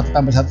gitu loh, 1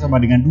 + 1 sama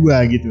dengan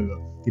 2 gitu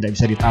loh, tidak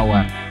bisa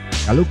ditawar.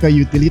 Lalu ke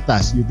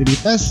utilitas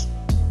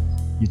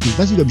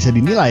juga bisa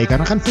dinilai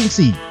karena kan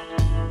fungsi.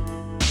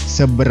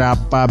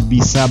 Seberapa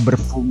bisa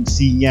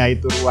berfungsinya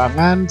itu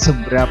ruangan,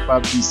 seberapa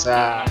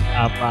bisa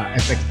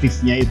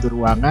efektifnya itu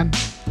ruangan,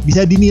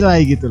 bisa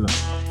dinilai gitu loh.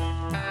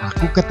 Nah,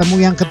 aku ketemu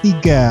yang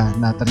ketiga.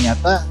 Nah,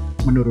 ternyata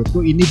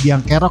menurutku ini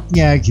biang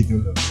keroknya gitu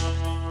loh.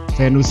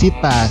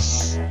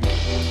 Venusitas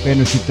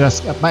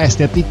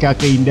estetika,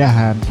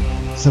 keindahan.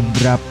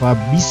 Seberapa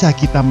bisa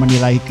kita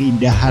menilai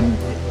keindahan?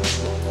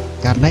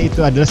 Karena itu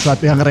adalah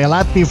sesuatu yang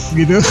relatif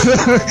gitu.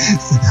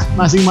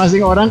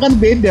 Masing-masing orang kan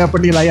beda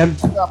penilaian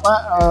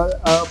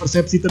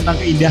persepsi tentang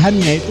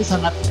keindahannya, itu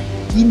sangat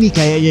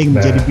kayaknya yang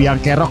menjadi biang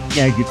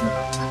keroknya gitu.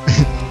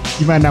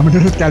 Gimana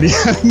menurut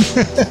kalian?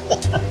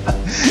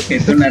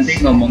 Itu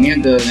nanti ngomongnya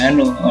ke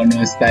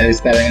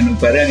style-style yang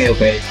barang ya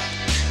baik.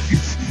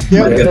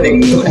 Ya,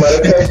 itu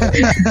kemarin kan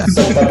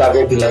sempat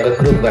aku bilang ke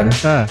grup kan,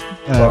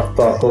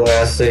 waktu aku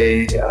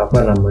ngasih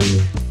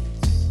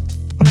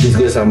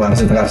diskusi sama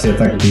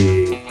arsitek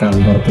di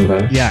kantor tuh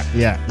kan.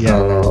 Iya.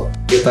 Kalau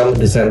kita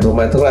mendesain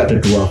rumah itu kan ada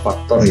 2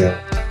 faktor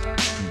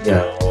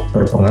yang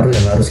berpengaruh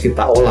yang harus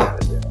kita olah.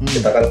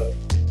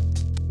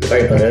 Kita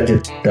ibaratnya di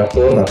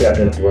dapur, tapi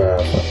ada 2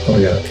 faktor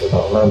yang kita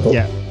olah untuk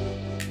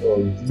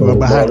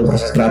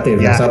proses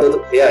kreatif.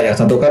 Yang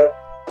satu kan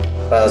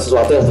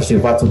sesuatu yang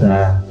bersifat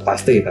sudah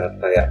pasti kan,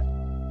 kayak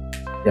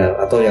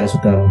atau yang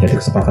sudah menjadi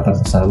kesepakatan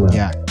bersama.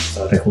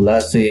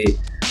 Regulasi,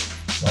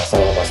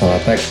 masalah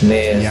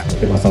teknis,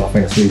 mungkin masalah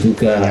feng shui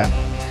juga.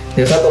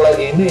 Yang satu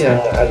lagi ini yang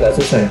agak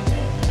susah,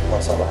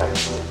 masalah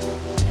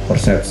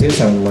persepsi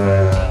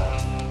sama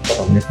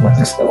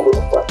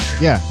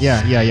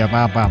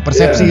apa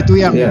persepsi itu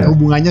yang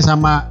hubungannya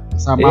sama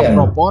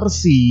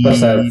proporsi,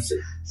 persepsi,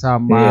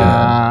 sama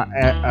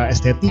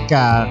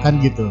estetika kan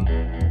gitu,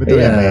 betul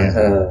ya Pak ya?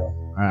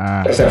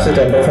 Persepsi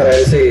dan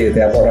preferensi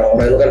tiap orang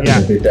itu kan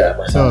berbeda,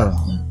 masalah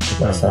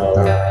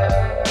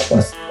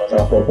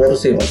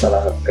proporsi,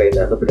 masalah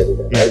keindahan itu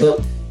beda-beda. Nah,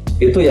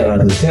 itu yang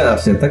harusnya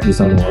arsitek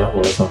bisa mengolah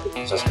melalui satu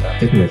proses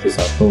kreatif menjadi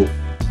satu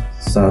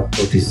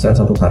desain,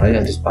 satu karya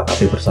yang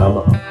disepakati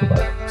bersama.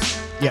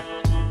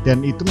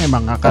 Dan itu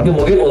memang akan. Tapi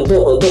mungkin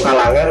untuk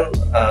kalangan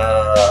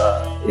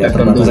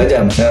tertentu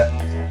saja, misalnya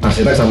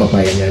arsitek sama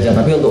kliennya aja.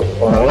 Tapi untuk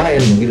orang lain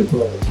mungkin itu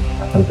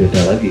akan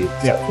beda lagi.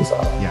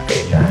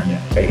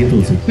 Kayak gitu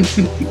sih.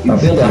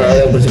 Tapi untuk hal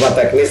yang bersifat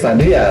teknis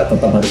tadi ya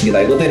tetap harus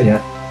kita ikutin ya.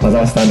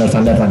 Masalah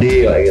standar-standar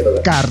tadi kayak gitu.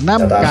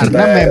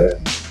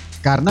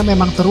 Karena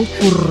memang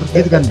terukur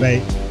gitu kan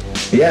baik.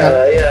 Iya.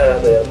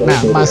 Nah,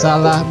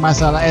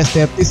 masalah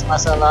estetis,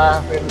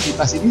 masalah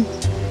venusitas ini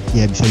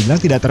ya bisa dibilang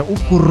tidak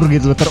terukur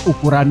gitu loh.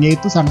 Terukurannya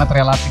itu sangat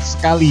relatif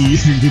sekali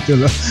gitu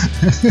loh.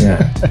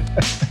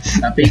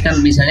 Tapi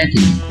kan misalnya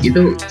gini,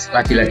 itu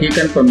lagi-lagi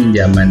kan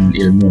peminjaman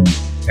ilmu.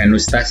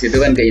 Venusitas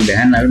itu kan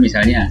keindahan, lalu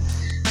misalnya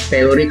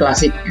teori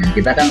klasik,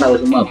 kita kan tahu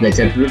semua,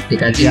 belajar dulu di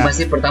kajian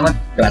pasti pertama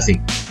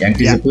klasik yang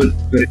disebut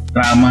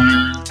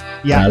ramah,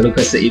 lalu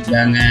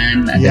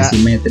keseimbangan, ada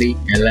simetri,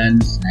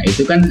 balance. Nah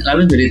itu kan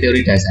lalu dari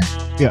teori dasar.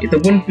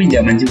 Itu pun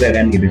pinjaman juga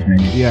kan gitu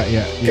sebenarnya.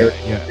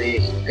 Teori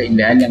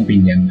keindahan yang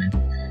pinjaman.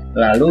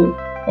 Lalu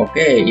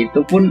itu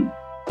pun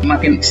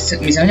makin,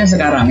 misalnya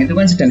sekarang itu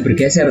kan sedang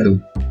bergeser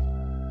tuh.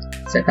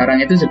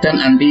 Sekarang itu sedang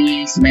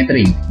anti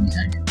simetri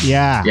misalnya,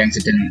 yang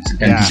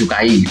sedang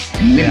disukai.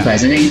 Mungkin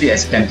bahasanya gitu ya,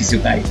 sedang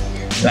disukai.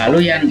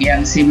 Lalu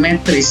yang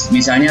simetris,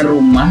 misalnya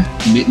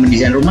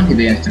mendesain rumah gitu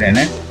yang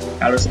sederhana.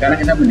 Kalau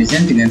sekarang kita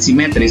mendesain dengan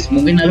simetris,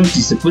 mungkin lalu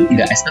disebut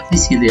tidak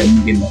estetis gitu ya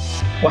mungkin.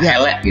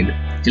 Elek gitu,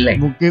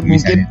 jelek.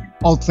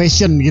 old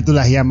fashion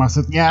gitulah ya,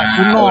 maksudnya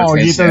kuno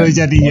gitu loh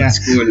jadinya.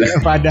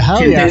 Padahal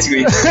vintage.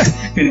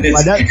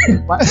 Padahal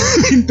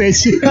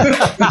vintage.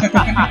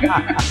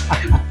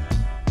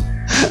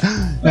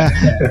 Nah,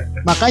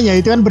 makanya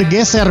itu kan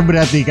bergeser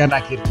berarti kan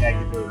akhirnya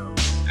gitu loh.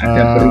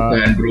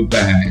 Ada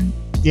perubahan.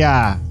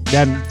 Ya,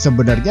 dan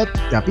sebenarnya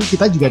tapi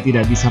kita juga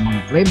tidak bisa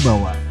mengklaim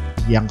bahwa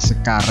yang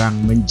sekarang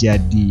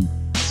menjadi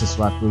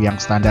sesuatu yang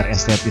standar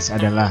estetis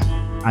adalah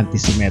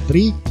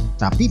antisimetri,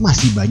 tapi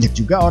masih banyak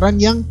juga orang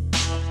yang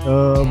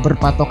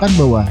berpatokan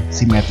bahwa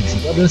simetris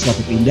itu adalah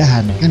suatu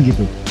keindahan kan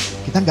gitu.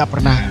 Kita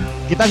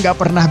nggak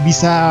pernah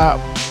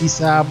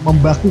bisa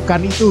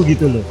membakukan itu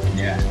gitu loh.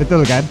 Ya.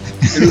 Betul kan?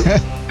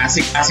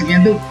 Asiknya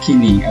tuh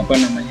gini, apa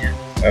namanya?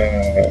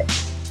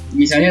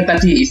 Misalnya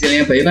tadi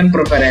istilahnya Bayu kan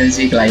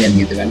preferensi klien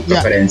gitu kan,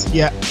 preferensi.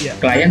 Ya.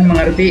 Klien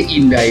mengerti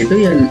indah itu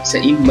yang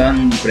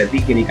seimbang, berarti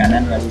kiri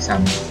kanan lalu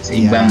sama,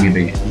 seimbang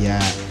gitu ya. Iya.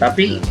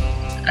 Tapi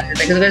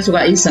arsitek itu kan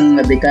suka iseng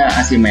ketika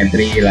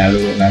asimetri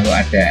lalu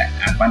ada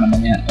apa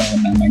namanya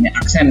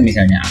aksen,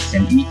 misalnya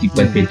aksen ini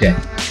dibuat beda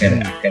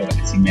agar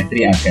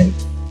asimetri, agar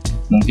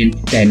mungkin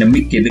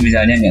dynamic gitu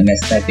misalnya, nggak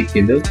statik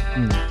gitu.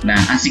 Nah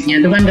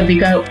asiknya itu kan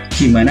ketika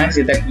gimana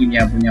arsitek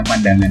punya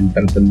pandangan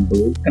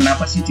tertentu,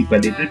 kenapa sih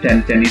dibuat itu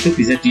dan itu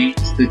bisa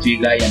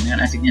disetujui klien,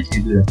 kan asiknya di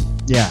situ.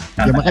 Ya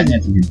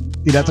makanya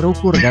tidak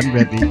terukur kan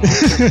berarti.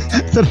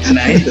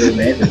 Nah itu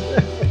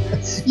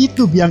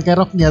itu biang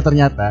keroknya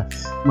ternyata.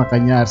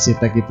 Makanya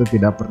arsitek itu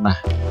tidak pernah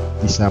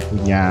bisa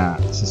punya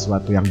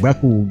sesuatu yang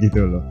baku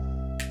gitu loh.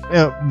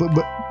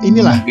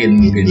 Inilah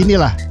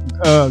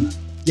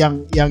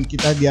yang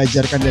kita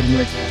diajarkan dari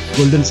mulai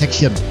golden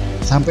section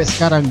sampai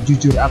sekarang.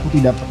 Jujur aku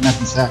tidak pernah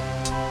bisa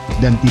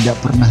dan tidak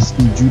pernah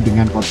setuju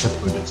dengan konsep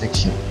golden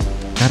section,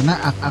 karena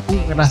aku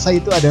ngerasa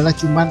itu adalah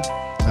cuman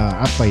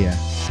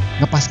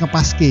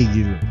ngepas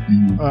gitu.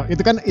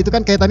 Itu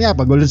kan kaitannya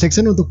apa? Golden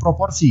section untuk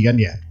proporsi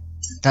kan ya?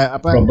 Kayak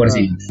apa?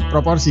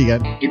 Proporsi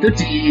kan? Itu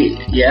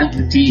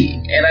di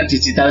era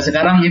digital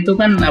sekarang itu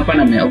kan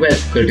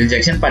golden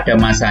section pada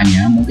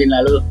masanya mungkin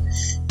lalu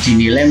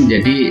dinilai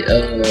menjadi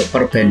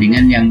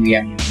perbandingan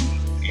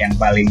yang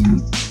paling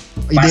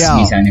pas ideal.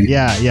 Misalnya.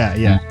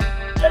 Iya.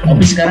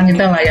 Tapi sekarang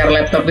kita layar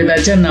laptop kita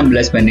aja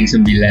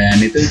 16:9,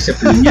 itu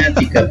sebelumnya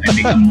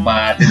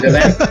 3:4 itu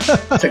kan.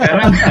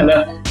 Sekarang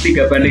kalau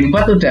 3:4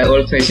 udah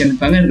old fashion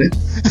banget tuh.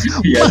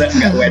 Biasa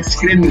nggak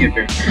widescreen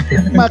gitu.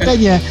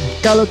 Makanya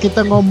kalau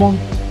kita ngomong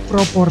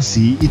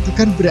proporsi itu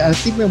kan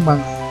berarti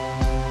memang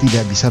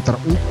tidak bisa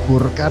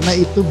terukur, karena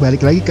itu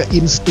balik lagi ke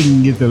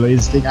insting gitu loh,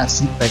 insting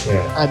arsitek.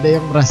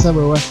 Ada yang merasa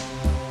bahwa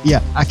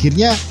ya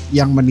akhirnya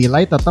yang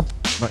menilai tetap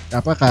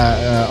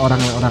orang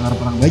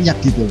banyak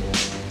gitu.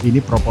 Ini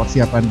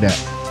proporsi apa enggak?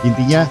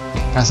 Intinya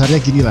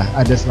kasarnya gini lah,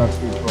 ada suatu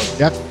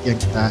produk yang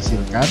kita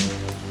hasilkan,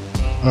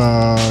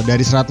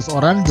 dari 100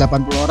 orang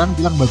 80 orang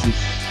bilang bagus,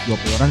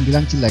 20 orang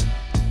bilang jelek,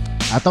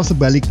 atau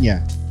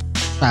sebaliknya.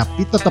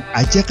 Tapi tetap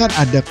aja kan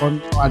ada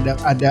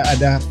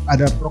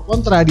pro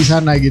kontra di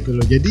sana gitu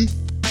loh. Jadi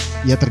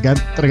ya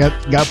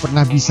nggak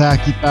pernah bisa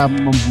kita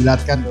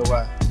membulatkan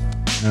bahwa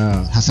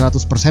 100%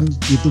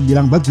 itu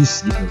bilang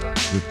bagus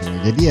gitu.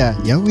 Jadi ya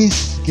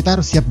wis, kita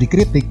harus siap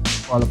dikritik,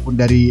 walaupun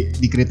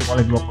dikritik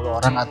oleh 20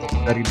 orang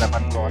ataupun dari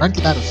 80 orang,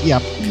 kita harus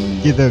siap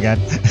gitu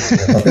kan.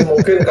 Tapi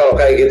mungkin kalau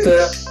kayak gitu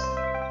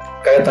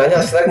kaitannya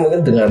arsitek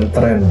mungkin dengan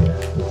tren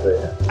gitu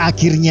ya.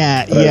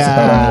 Akhirnya iya.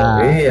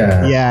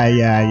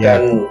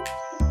 Dan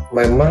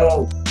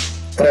memang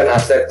tren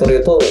arsitektur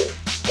itu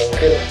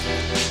mungkin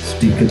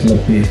sedikit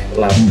lebih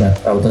lambat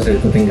atau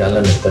sedikit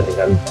ketinggalan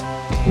dibandingkan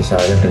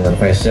misalnya dengan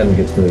fashion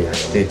gitu ya.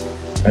 Jadi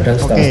kadang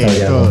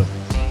style-style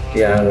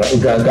yang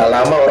udah agak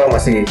lama orang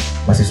masih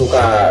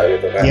suka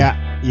gitu kan.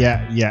 Iya.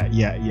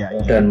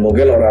 Dan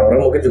mungkin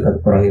orang-orang juga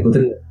kurang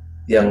ikutin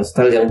yang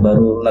style yang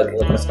baru lagi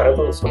ngetren sekarang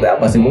itu seperti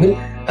apa sih? Mungkin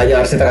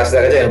hanya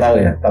arsitek-arsitek aja yang tahu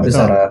ya. Tapi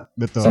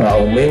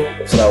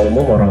secara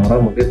umum orang-orang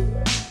mungkin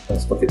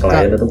seperti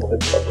klien itu mungkin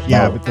tahu.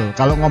 Ya betul.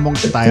 Kalau ngomong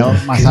style,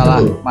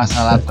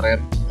 masalah tren,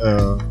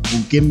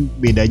 mungkin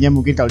bedanya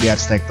kalau di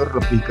arsitektur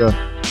lebih ke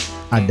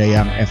ada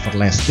yang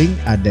everlasting,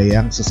 ada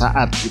yang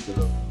sesaat gitu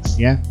loh.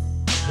 Maksudnya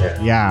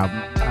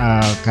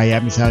kayak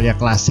misalnya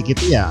klasik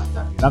itu ya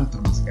kita bilang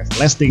termasuk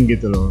everlasting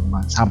gitu loh.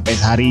 Sampai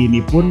hari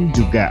ini pun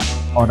juga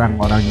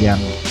orang-orang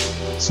yang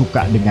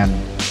suka dengan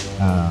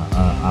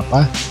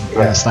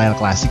style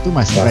klasik itu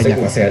masih banyak.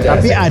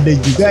 Tapi ada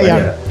juga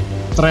yang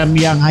tren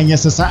yang hanya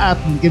sesaat,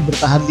 mungkin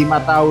bertahan 5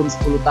 tahun,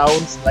 10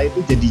 tahun, setelah itu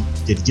jadi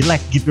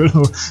jelek gitu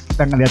loh.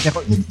 Kita ngelihatnya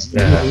kok jadi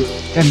jelek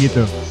kan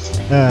gitu.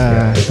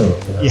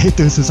 Ya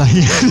itu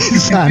susahnya di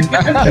sana.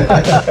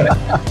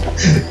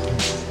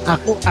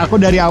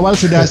 Aku dari awal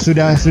sudah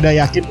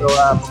yakin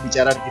bahwa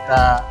pembicaraan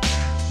kita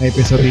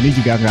episode ini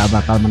juga nggak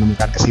bakal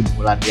menemukan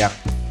kesimpulan yang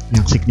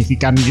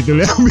signifikan gitu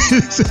loh.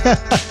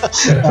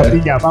 Tapi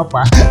nggak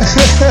apa-apa.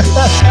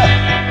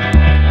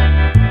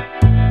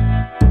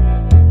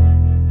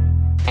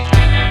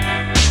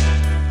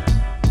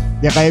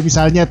 Ya kayak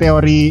misalnya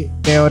teori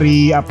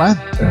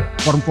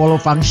form follow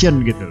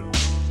function gitu loh.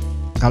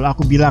 Kalau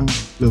aku bilang,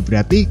 loh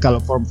berarti kalau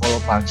form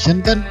follow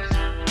function kan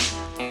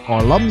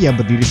kolom ya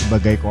berdiri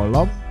sebagai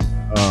kolom,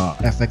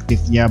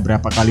 efektifnya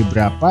berapa kali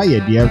berapa ya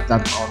dia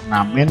tanpa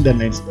ornamen dan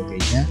lain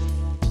sebagainya.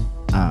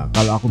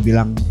 Kalau aku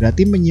bilang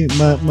berarti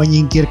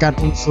menyingkirkan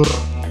unsur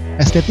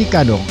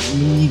estetika dong,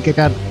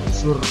 menyingkirkan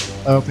unsur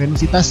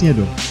venusitasnya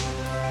dong.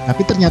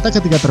 Tapi ternyata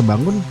ketika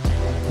terbangun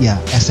ya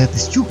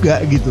estetis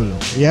juga gitu loh,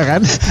 ya kan?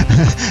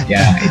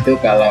 Ya itu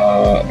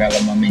kalau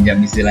meminjam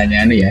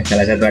istilahnya ya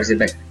salah satu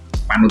arsitek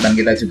panutan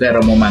kita juga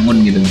Romo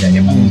Mangun gitu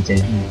misalnya Mangun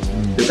Wijaya.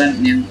 Itu kan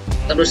yang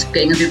terus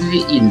keinget itu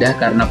indah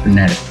karena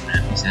benar.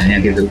 Nah, misalnya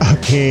gitu.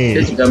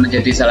 Itu juga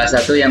menjadi salah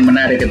satu yang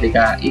menarik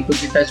ketika itu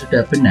kita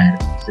sudah benar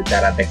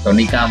secara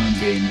tektonika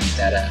mungkin,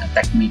 secara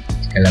teknik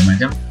segala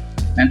macam.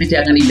 Nanti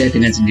dia akan indah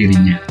dengan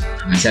sendirinya.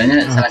 Nah,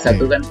 misalnya salah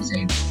satu kan bisa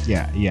itu.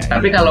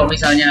 Tapi kalau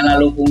misalnya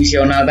lalu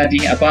fungsional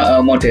tadi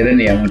modern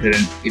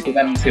itu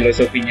kan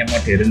filosofinya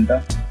modern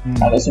toh.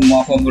 Kalau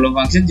semua formula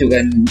function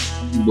juga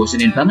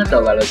bosenin banget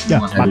toh kalau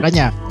semua.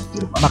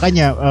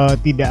 Makanya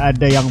tidak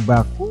ada yang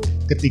baku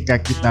ketika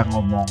kita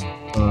ngomong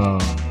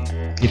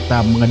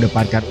kita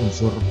mengedepankan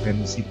unsur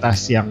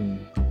venusitas yang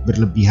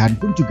berlebihan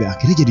pun juga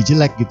akhirnya jadi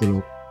jelek gitu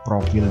loh.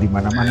 Profil di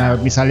mana-mana,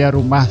 misalnya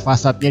rumah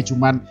fasadnya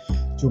cuman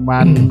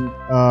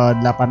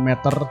 8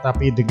 meter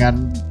tapi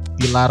dengan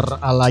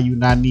pilar ala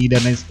Yunani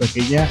dan lain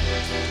sebagainya,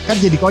 kan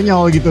jadi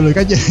konyol gitu loh,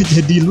 kan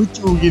jadi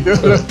lucu gitu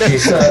loh.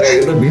 Bisa kayak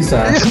gitu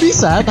bisa. Ya,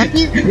 bisa,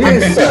 tapi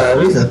bisa.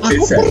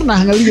 Aku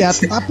pernah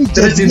ngelihat tapi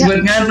terus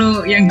dibuat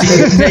nganu yang di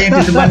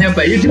depannya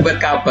Bayu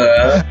dibuat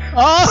kabel.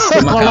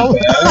 Kalau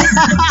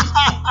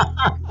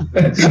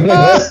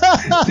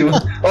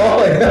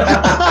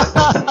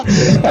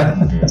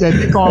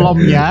jadi kolom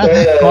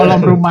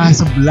rumah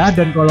sebelah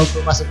dan kolom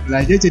rumah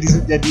sebelahnya jadi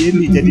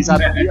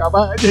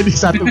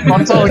satu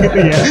konsol gitu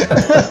ya.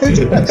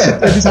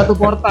 Jadi satu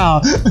portal.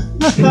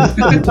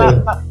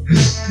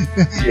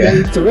 Ya,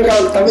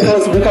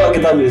 sebenarnya kalau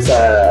kita bisa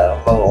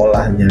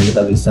mengolahnya,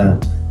 kita bisa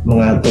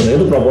mengatur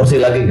itu proporsi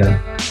lagi kan.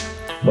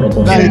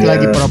 Balik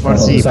lagi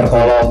proporsi besar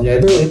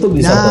kolomnya itu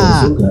bisa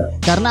bagus juga.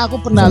 Karena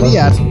aku pernah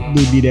lihat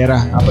di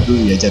daerah apa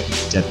dulu ya Jati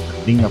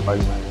Bening apa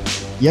gimana.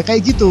 Ya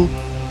kayak gitu.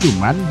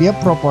 Cuman dia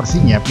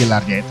proporsinya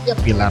pilarnya itu ya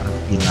pilar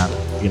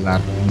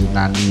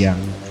Yunani yang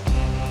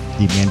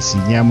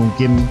dimensinya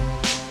mungkin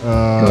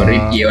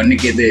Doric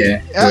Ionik gitu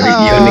ya. Doric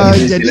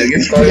Ionik gitu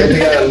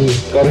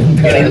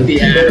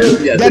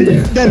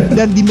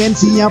dan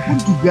dimensinya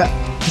pun juga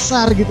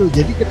besar gitu.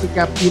 Jadi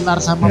ketika pilar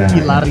sama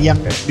pilar yang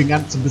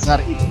dengan sebesar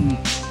itu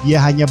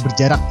dia hanya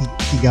berjarak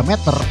 3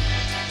 meter,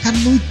 kan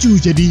lucu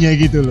jadinya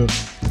gitu loh.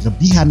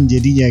 Lebihan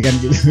jadinya kan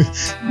gitu.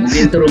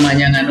 Mungkin itu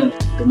rumahnya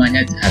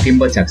hakim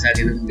atau jaksa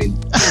gitu mungkin.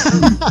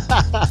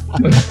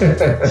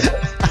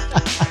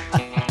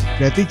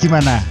 Berarti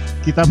gimana?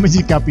 Kita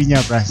menyikapinya,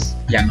 Pras?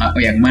 Yang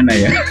mana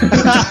ya?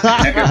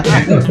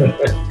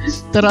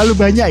 Terlalu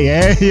banyak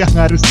ya yang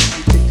harus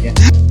dikritik ya.